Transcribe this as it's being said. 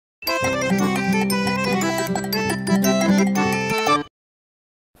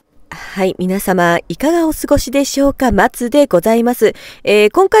はい、皆様、いかがお過ごしでしょうか。松でございます。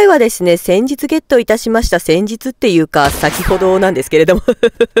今回はですね、先日ゲットいたしました。先日っていうか、先ほどなんですけれども。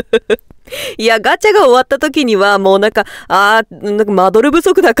いや、ガチャが終わった時には、もうなんかマドル不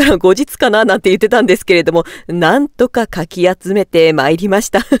足だから後日かななんて言ってたんですけれども、なんとかかき集めてまいりまし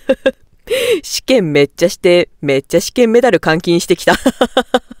た。試験めっちゃして、めっちゃ試験メダル換金してきた。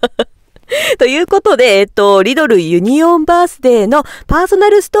ということで、リドルユニオンバースデーのパーソナ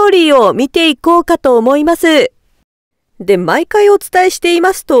ルストーリーを見ていこうかと思います。で、毎回お伝えしてい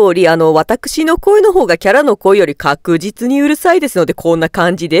ます通り、私の声の方がキャラの声より確実にうるさいですので、こんな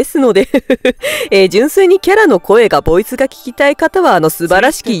感じですので、純粋にキャラの声が、ボイスが聞きたい方は、素晴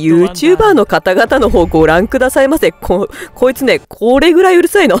らしき YouTuber の方々の方ご覧くださいませ。こいつね、これぐらいうる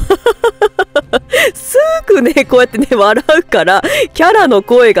さいの。すぐね、こうやってね、笑うから、キャラの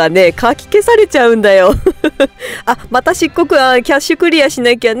声がね、かき消されちゃうんだよ。あ、また漆黒、キャッシュクリアし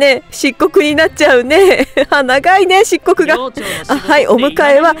なきゃね、漆黒になっちゃうね。長いね、漆黒が。はい、お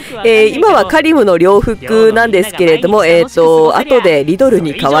迎えは、今はカリムの両服なんですけれども、後でリドル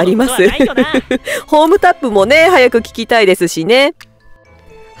に変わります。ホームタップもね、早く聞きたいですしね。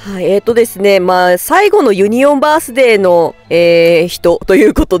はい、ですね、最後のユニオンバースデーの、人とい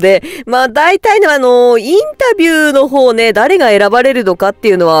うことで、大体のインタビューの方ね、誰が選ばれるのかって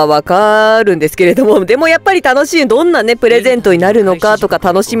いうのはわかるんですけれども、でもやっぱり楽しい、どんなね、プレゼントになるのかとか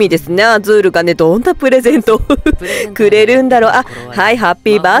楽しみですね。アズールがね、どんなプレゼントをくれるんだろう。あ、はい、ハッ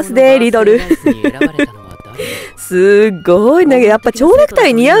ピーバースデー、リドル。すごいね。やっぱ蝶ネクタ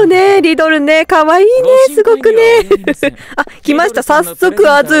イ似合うね。リドルね。かわいいね。すごくね。あ、来ました。早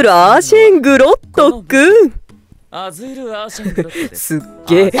速、アズール、アーシェングロットくん。すっ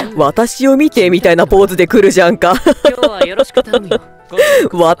げえ、私を見てみたいなポーズで来るじゃんか。今日はよろしく頼むよ。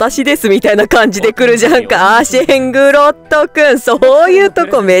私ですみたいな感じで来るじゃんか。アーシェングロットくん。そういうと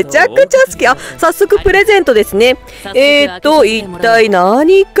こめちゃくちゃ好き。あ、早速プレゼントですね。一体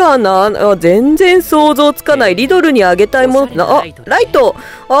何かな。全然想像つかない。リドルにあげたいものってあ、ライト。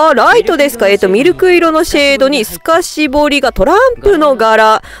あ、ライトですか。ミルク色のシェードに透かし彫りがトランプの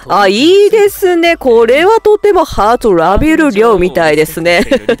柄。あ、いいですね。これはとてもハートラビル量みたいですね。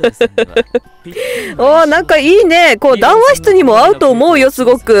あ、なんかいいね。こう、談話室にも合うと思うよ、す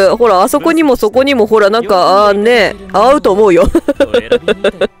ごく。ほら、あそこにもそこにも、ほら、なんか、ね、合うと思うよ。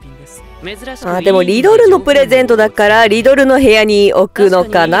あ、でも、リドルのプレゼントだから、リドルの部屋に置くの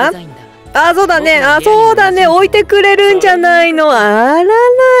かな。あ、そうだね。あ、そうだね。置いてくれるんじゃないの。あらら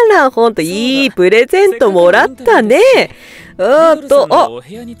ら、ほんと、いいプレゼントもらったね。お部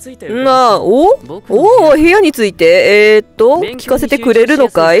屋について、部聞かせてくれるの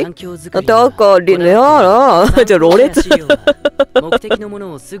かい？だからね、あら、じゃあ、ろれつ。ちょ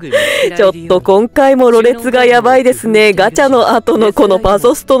っと今回もろれつがやばいですね。ガチャの後のこのパ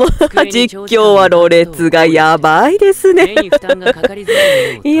ソストの実況はろれつがやばいですね。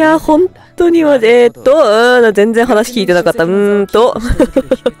いや、本当には、全然話聞いてなかった。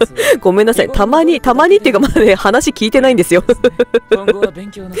ごめんなさい。たまにっていうか、ね、話聞いてないんですよ。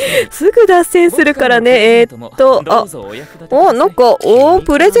すぐ脱線するからね。なんか、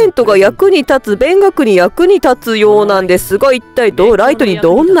プレゼントが役に立つ、勉学に役に立つようなんですが、一体ライトに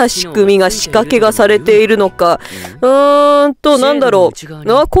どんな仕組みが仕掛けがされているのか。なんだろう。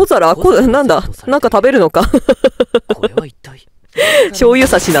小皿なんだ。なんか食べるのか。これは一体。醤油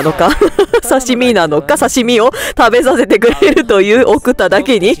差しなのか刺身なのか、刺身を食べさせてくれるという送っただ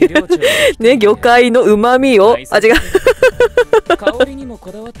けにね、魚介の旨味を、あ、違う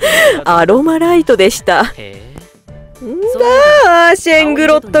アロマライトでした。んだ、アーシェング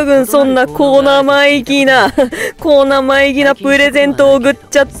ロット軍、そんな高生意気なプレゼントを送っ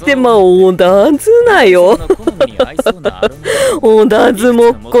ちゃって、おだずなよ。おだず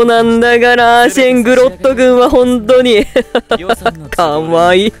もっこなんだから、アーシェングロット軍は本当にか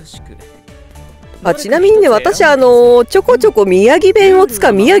わいい。あ、ちなみにね、私ちょこちょこ宮城弁を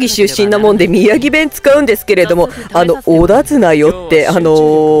宮城出身なもんで宮城弁使うんですけれども、おだずなよって、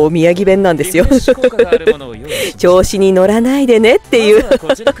宮城弁なんですよ。調子に乗らないでねっていう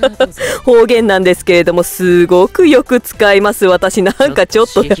方言なんですけれども、すごくよく使います。私なんかちょ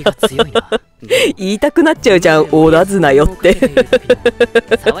っと言いたくなっちゃうじゃん、おだずなよって。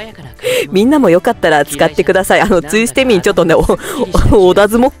みんなもよかったら使ってください。ツイステミンちょっとね、おだ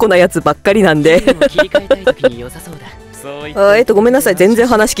ずもっこなやつばっかりなんで。ごめんなさい。全然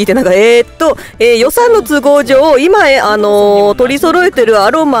話聞いてなんか、予算の都合上、今、取り揃えてるア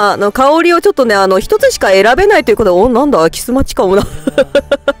ロマの香りをちょっとね、一つしか選べないということで、なんだ、キスマチかもな。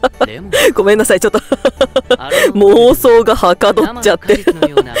ごめんなさい、ちょっと妄想がはかどっちゃって。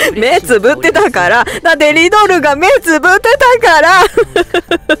目つぶってたから。だってリドルが目つぶってたから。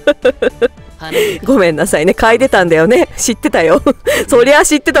ごめんなさいね。嗅いでたんだよね。知ってたよ。そりゃ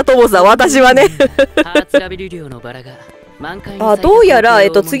知ってたともさ、私はね。どうやら、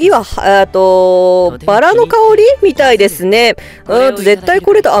次は、バラの香りみたいですね。絶対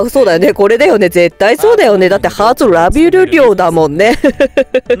これだ。そうだよね。これだよね。絶対そうだよね。だってハーツラビル量だもんね。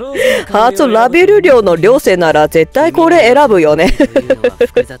ハーツラビル量の量性なら絶対これ選ぶよね。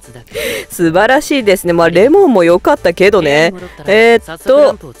素晴らしいですね。まあ、レモンも良かったけどね。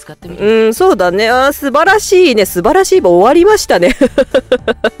そうだね。素晴らしいね。素晴らしい。終わりましたね。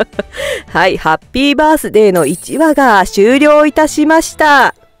はい。ハッピーバースデーの1話が終了いたしまし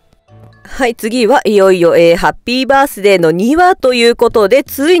た。はい、次はいよいよ、ハッピーバースデーの2話ということで、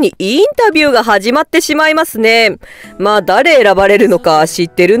ついにインタビューが始まってしまいますね。まあ、誰選ばれるのか知っ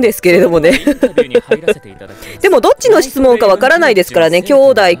てるんですけれどもね。でも、どっちの質問かわからないですからね。兄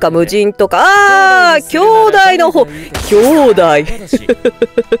弟か無人とか。兄弟の方。兄弟。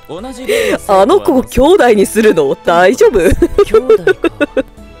あの子を兄弟にするの大丈夫？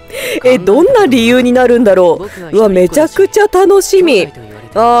どんな理由になるんだろう。うわ、めちゃくちゃ楽しみ。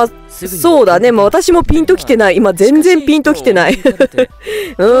そうだね。まあ、私もピンときてない。今、全然ピンときてない。そ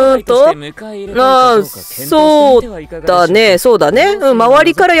うだね。そうだね。周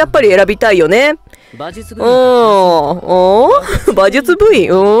りからやっぱり選びたいよね。馬術部員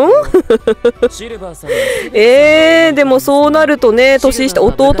でもそうなるとね、年下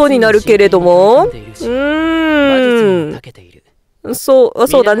弟になるけれども。そ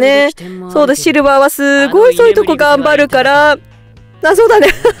うだね。そうだ、シルバーはすごいそういうとこ頑張るから。そうだね。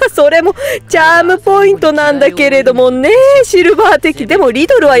それもチャームポイントなんだけれどもね、シルバー的。でもリ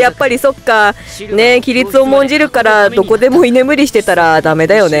ドルはやっぱりそっか。ね、規律を重んじるからどこでも居眠りしてたらダメ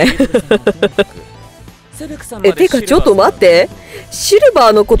だよね。てかちょっと待って。シルバ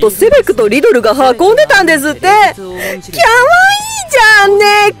ーのことセベクとリドルが運んでたんですって。キャワイイじゃんね。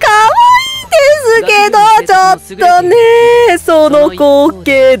かわいいですけど、ちょっとね、その光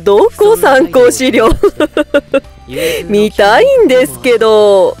景どこ参考資料見たいんですけ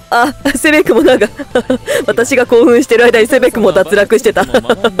ど。セベクもなんか私が興奮してる間にセベクも脱落してた。ね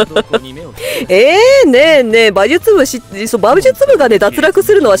え、馬術部がね脱落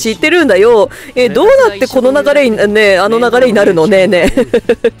するのは知ってるんだよ。どうなってこの流れにね、あの流れになるのね。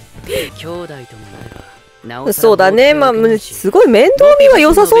そうだね。まあ、すごい面倒見は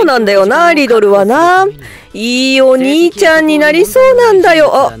良さそうなんだよな、リドルはな。いいお兄ちゃんになりそうなんだ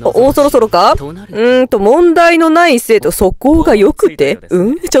よ。そろそろか？問題のない生徒、素行が良くて？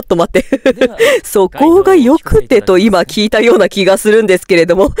ちょっと待って。素行が良くてと今聞いたような気がするんですけれ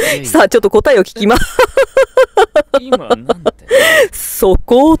ども。さあ、ちょっと答えを聞きます。素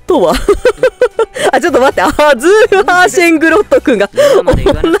行とはちょっと待って。アズール・アーシェングロット君が同じ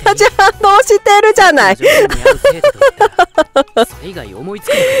反応してるじゃない。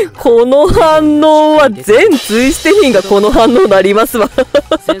この反応は全ツイステ民がこの反応になりますわ。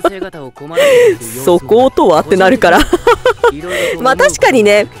そことはってなるから。まあ確かに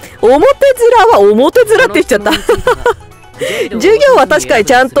ね、表面は表面って言っちゃった。授業は確かに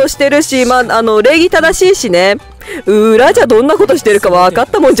ちゃんとしてるし、礼儀正しいしね。裏じゃどんなことしてるか分かっ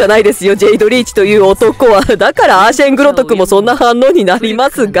たもんじゃないですよ、ジェイド・リーチという男は。だからアーシェングロト君もそんな反応になりま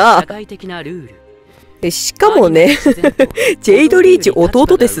すが。しかもね、ジェイド・リーチ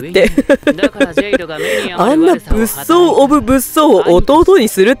弟ですって。あんな物騒オブ物騒を弟に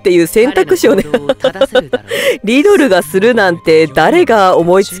するっていう選択肢をね、リドルがするなんて誰が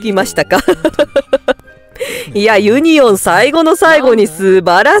思いつきましたか？いや、ユニオン最後の最後に素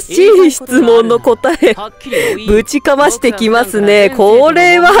晴らしい質問の答え、ぶちかましてきますね。こ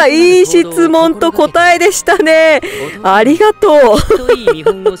れはいい質問と答えでしたね。ありがとう。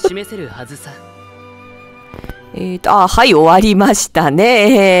はい、終わりました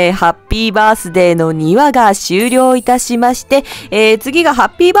ね。ハッピーバースデーの2話が終了いたしまして、次がハ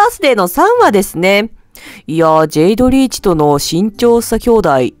ッピーバースデーの3話ですね。いやー、ジェイド・リーチとの身長差兄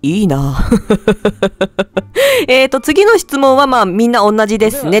弟、いいな。次の質問はみんな同じ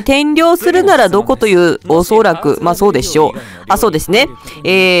ですね。転寮するならどこという、おそらく、そうでしょう。そうですね。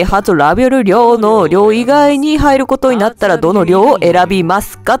初ラビオル寮の寮以外に入ることになったらどの寮を選びま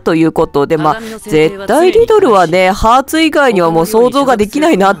すかということで、絶対リドルはね、ハーツ以外にはもう想像ができな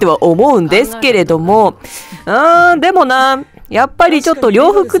いなっては思うんですけれども、でもな、やっぱりちょっと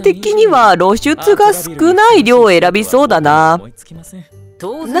洋服的には露出が少ない量を選びそうだな。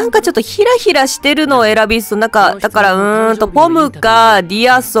なんかちょっとヒラヒラしてるのを選びそう。なんか、だからポムかデ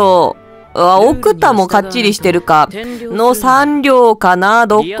ィアソー。オクタもかっちりしてるかの3両かな。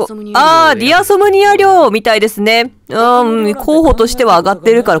どこ、ディアソムニア両みたいですね。候補としては上がっ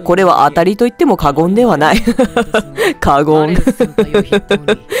てるから、これは当たりと言っても過言ではない。過言。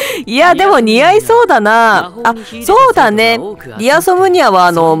いや、でも似合いそうだな。そうだね。ディアソムニア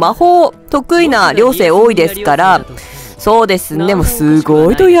は魔法得意な寮生多いですから、そうですね。もうす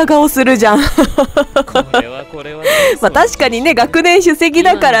ごいドヤ顔するじゃん。まあ確かにね、学年主席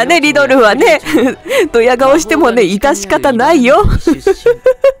だからね、リドルはね、ドヤ顔してもね、致し方ないよ。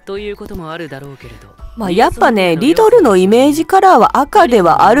まあやっぱね、リドルのイメージカラーは赤で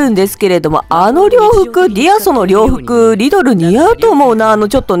はあるんですけれども、洋服、ディアソの洋服、リドル似合うと思うな。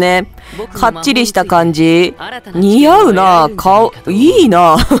ちょっとね、かっちりした感じ。似合うな。顔、いい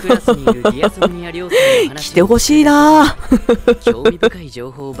な。着てほしいな。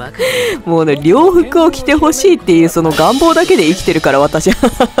もうね、洋服を着てほしいっていうその願望だけで生きてるから、私。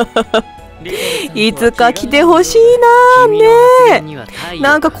いつか来てほしいなーね。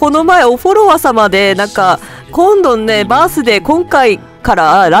なんかこの前おフォロワー様でなんか今度ねバースデー今回か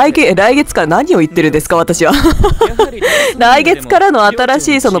ら来月から何を言ってるんですか私は。来月からの新し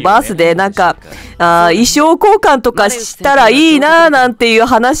いそのバースデーなんか衣装交換とかしたらいいなーなんていう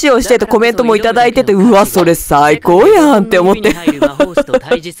話をしててコメントもいただいてて、うわそれ最高やんって思って。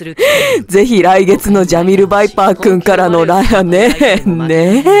ぜひ来月のジャミルバイパーくんからのバ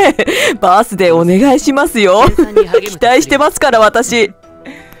ースデーお願いしますよ。期待してますから私。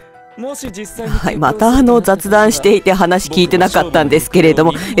はい、また雑談していて話聞いてなかったんですけれど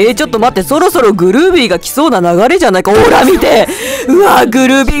も、ちょっと待って、そろそろグルービーが来そうな流れじゃないか。ほら見て、うわグ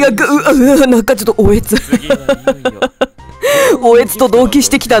ルービーがなんかちょっとおえつおえつと同期し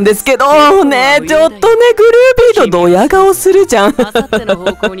てきたんですけどね、ちょっとねグルービーとドヤ顔するじゃん。い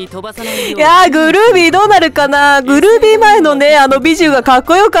やグルービーどうなるかな。グルービー前のね美女がかっ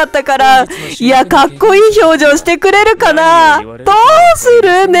こよかったから、いやかっこいい表情してくれるかな。どうす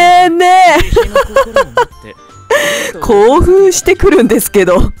るねえねえ。興奮してくるんですけ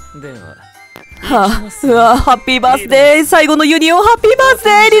ど。うわハッピーバースデー、最後のユニオンハッピーバース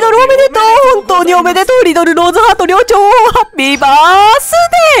デー、リドルおめでとう、本当におめでとう、リドルローズハート寮長ハッピーバース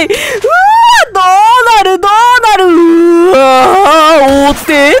デー。うわどうなるうわおて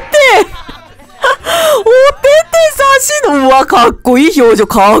て差しの、うわかっこいい表情、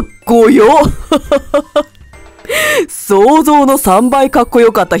かっこよ。想像の3倍かっこ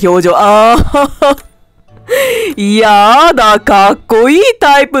よかった表情。いやだ、かっこいい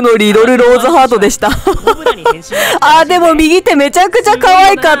タイプのリドルローズハートでした。でも右手めちゃくちゃ可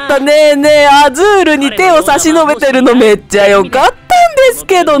愛かったね。アズールに手を差し伸べてるのめっちゃ良かったんです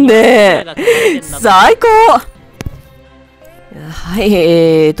けどね。最高。は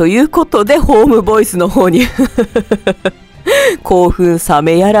い、ということでホームボイスの方に興奮冷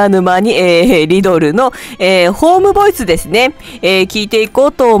めやらぬ間に、リドルの、ホームボイスですね、聞いていこ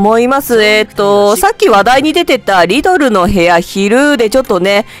うと思います。さっき話題に出てたリドルの部屋、昼でちょっと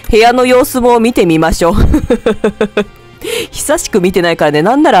ね、部屋の様子も見てみましょう。久しく見てないからね。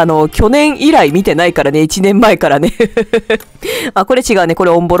なんなら去年以来見てないからね。1年前からね。これ違うね。これ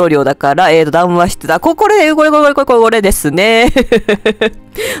オンボロ寮だから、談話室だ。これですね。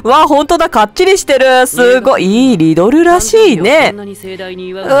わあ、ほんとだ。かっちりしてる。すごい。いいリドルらしいね。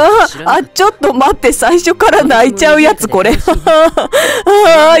ちょっと待って。最初から泣いちゃうやつ、これ。よか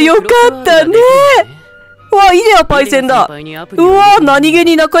ったね。うわ、いいね、パイセンだ。うわ、何気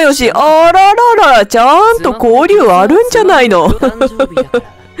に仲良し。あららら、ちゃんと交流あるんじゃないの。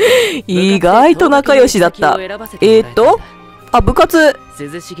意外と仲良しだった。部活。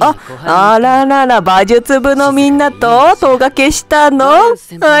あららら、馬術部のみんなと動画消したの？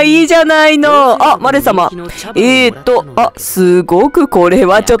いいじゃないの。マレ様。すごくこれ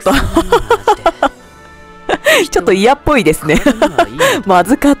はちょっと。ちょっと嫌っぽいですね。ま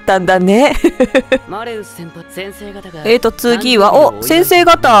ずかったんだね。次は、先生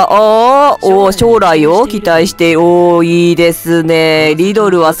方。将来を期待して、いいですね。リド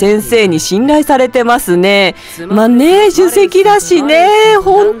ルは先生に信頼されてますね。まあね、主席だしね。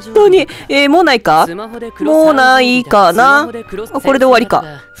本当に。もうないか？もうないかな。これで終わりか。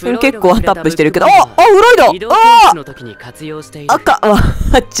結構タップしてるけど。フロイド！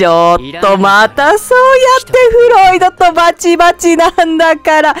ちょっとまたそうやってフロイドとバチバチなんだ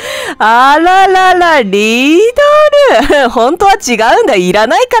から。あららら、リドル。本当は違うんだ。いら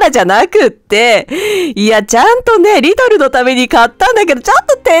ないからじゃなくって。いや、ちゃんとね、リドルのために買ったんだけど、ちょっ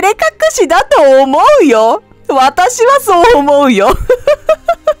と照れ隠しだと思うよ。私はそう思うよ。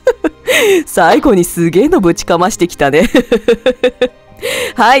最後にすげえのぶちかましてきたね。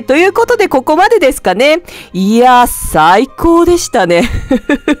はい。ということで、ここまでですかね。いやー、最高でしたね。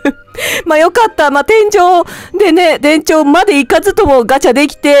まあよかった。まあ店長でね、店長まで行かずともガチャで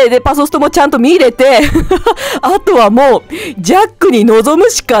きて、で、パソストもちゃんと見れて、あとはもう、ジャックに臨む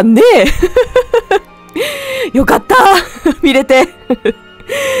しかねえ。よかった。見れて。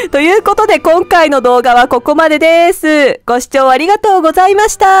ということで、今回の動画はここまでです。ご視聴ありがとうございま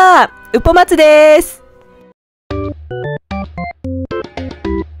した。うぽまつです。